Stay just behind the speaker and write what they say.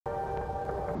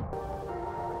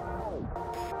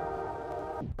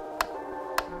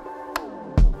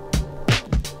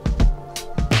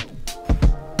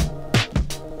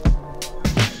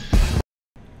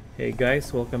Hey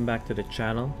guys, welcome back to the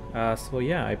channel. So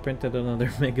yeah, I printed another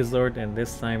Megazord, and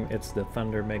this time it's the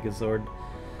Thunder Megazord.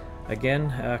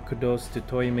 Again, kudos to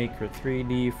Toymaker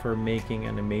 3D for making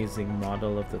an amazing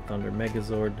model of the Thunder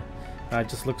Megazord. It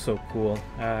just looks so cool,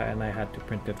 and I had to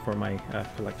print it for my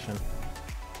collection.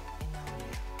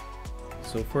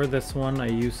 So for this one, I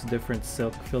used different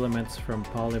silk filaments from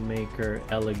Polymaker,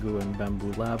 Elegoo, and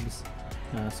Bamboo Labs.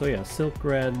 So yeah, silk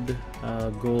red,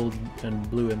 gold and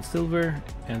blue and silver,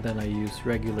 and then I used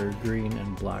regular green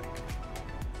and black.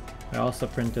 I also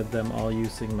printed them all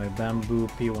using my Bamboo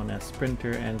P1S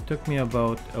printer, and it took me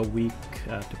about a week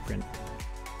to print.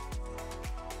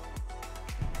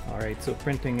 Alright, so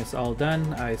printing is all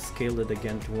done. I scaled it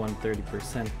again to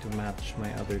 130% to match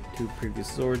my other two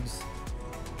previous Zords.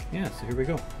 Yeah, so here we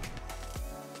go.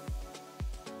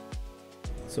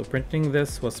 So printing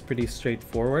this was pretty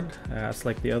straightforward. As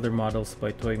like the other models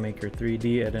by Toymaker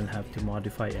 3D, I didn't have to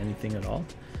modify anything at all.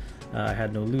 I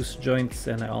had no loose joints,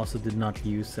 and I also did not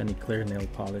use any clear nail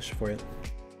polish for it.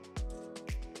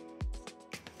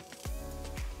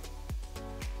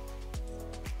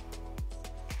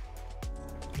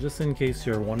 Just in case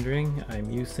you're wondering,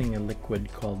 I'm using a liquid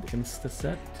called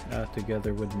Insta-set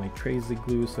together with my crazy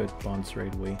glue so it bonds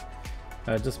right away.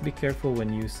 Just be careful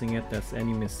when using it, as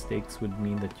any mistakes would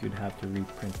mean that you'd have to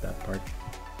reprint that part.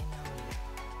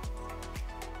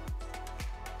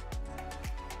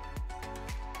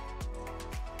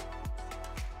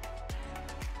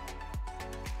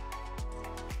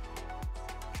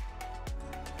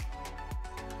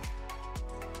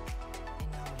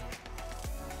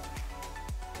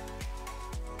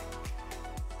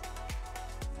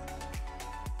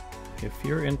 If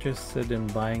you're interested in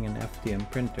buying an FDM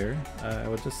printer, I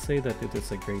would just say that it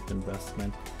is a great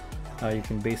investment. You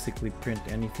can basically print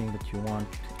anything that you want,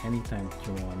 anytime that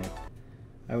you want it.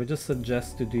 I would just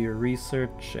suggest to do your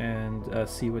research and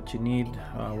see what you need.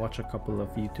 Watch a couple of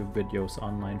YouTube videos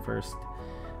online first.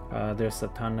 There's a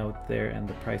ton out there, and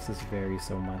the prices vary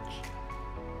so much.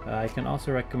 I can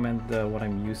also recommend what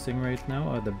I'm using right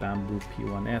now, the Bamboo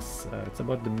P1S. It's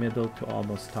about the middle to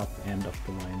almost top end of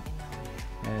the line.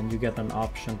 And you get an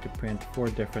option to print 4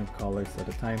 different colors at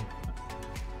a time.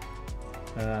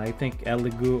 I think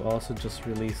Elegoo also just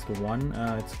released one.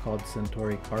 It's called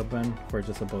Centauri Carbon for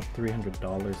just about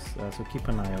 $300, so keep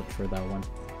an eye out for that one.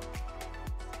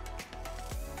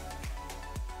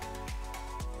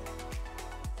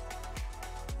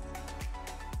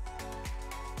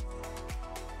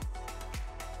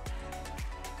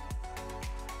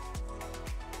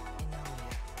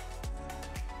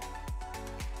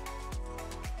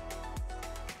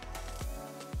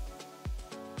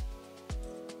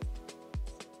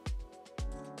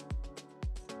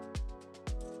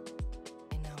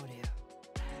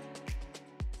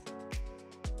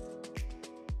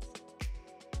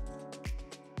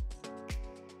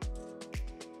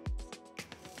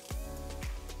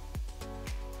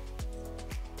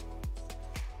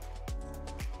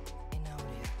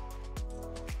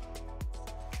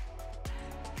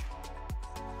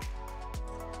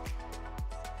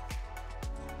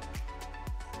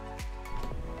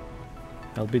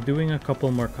 I'll be doing a couple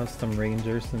more custom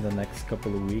Rangers in the next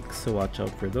couple of weeks, so watch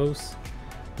out for those.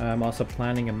 I'm also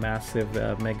planning a massive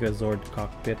Megazord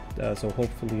cockpit, so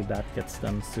hopefully that gets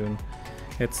done soon.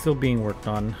 It's still being worked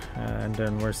on, and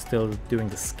then we're still doing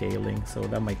the scaling, so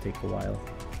that might take a while.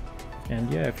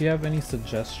 And yeah, if you have any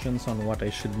suggestions on what I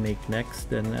should make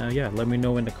next, then yeah, let me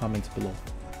know in the comments below.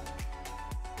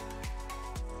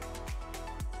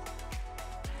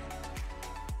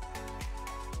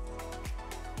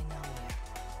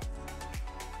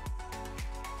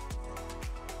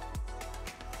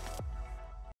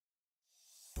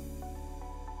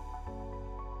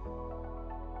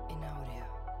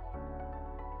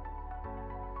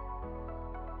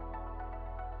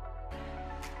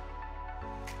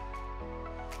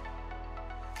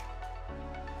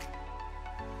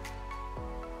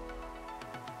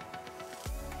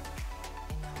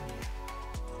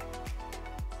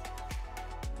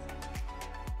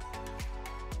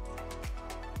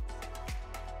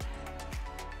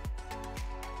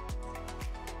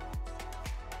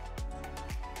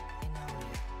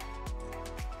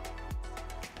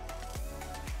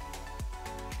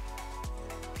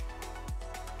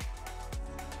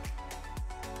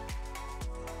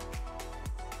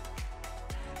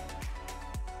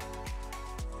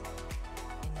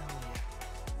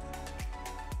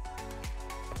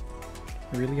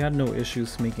 I really had no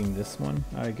issues making this one.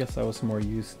 I guess I was more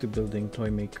used to building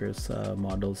Toymaker's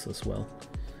models as well.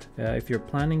 If you're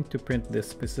planning to print this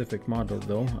specific model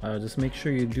though, just make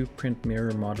sure you do print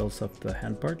mirror models of the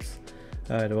hand parts.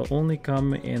 It will only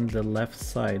come in the left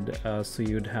side, so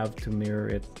you'd have to mirror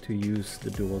it to use the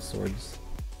dual swords.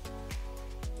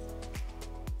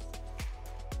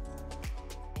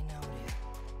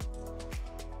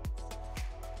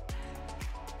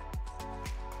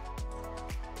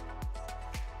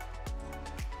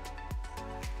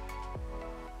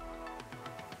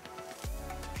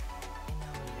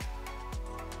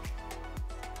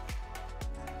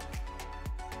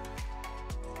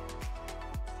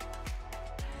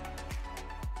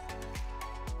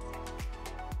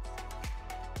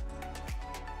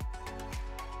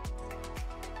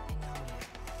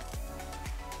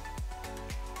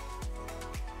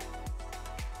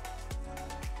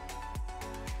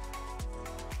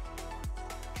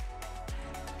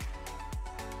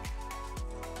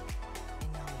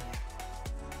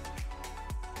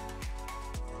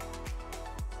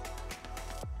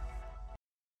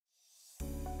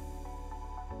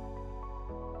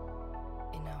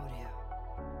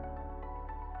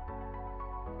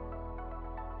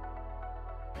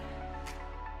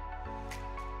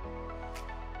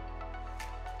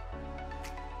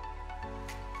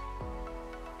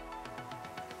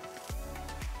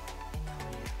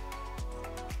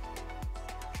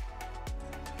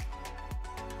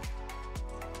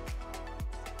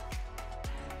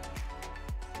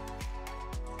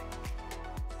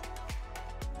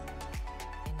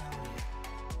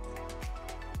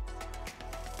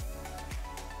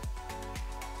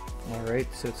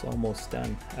 Alright, so it's almost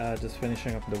done. Just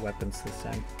finishing up the weapons this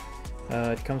time.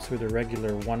 It comes with a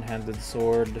regular one-handed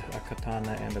sword, a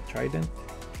katana, and a trident.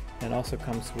 And also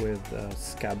comes with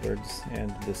scabbards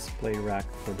and a display rack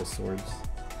for the swords.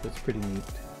 So it's pretty neat.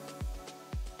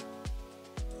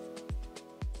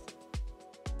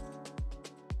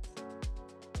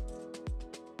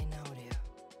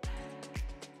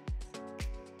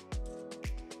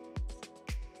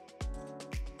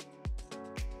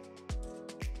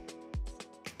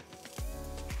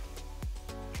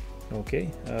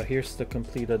 Okay, here's the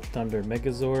completed Thunder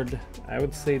Megazord. I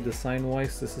would say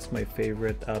design-wise, this is my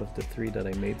favorite out of the three that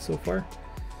I made so far.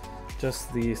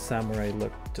 Just the samurai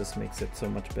look just makes it so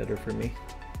much better for me.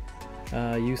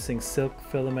 Using silk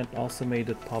filament also made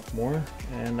it pop more,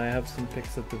 and I have some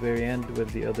pics at the very end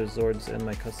with the other Zords and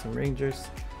my custom Rangers.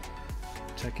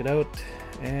 Check it out,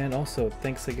 and also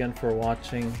thanks again for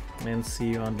watching, and see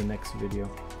you on the next video.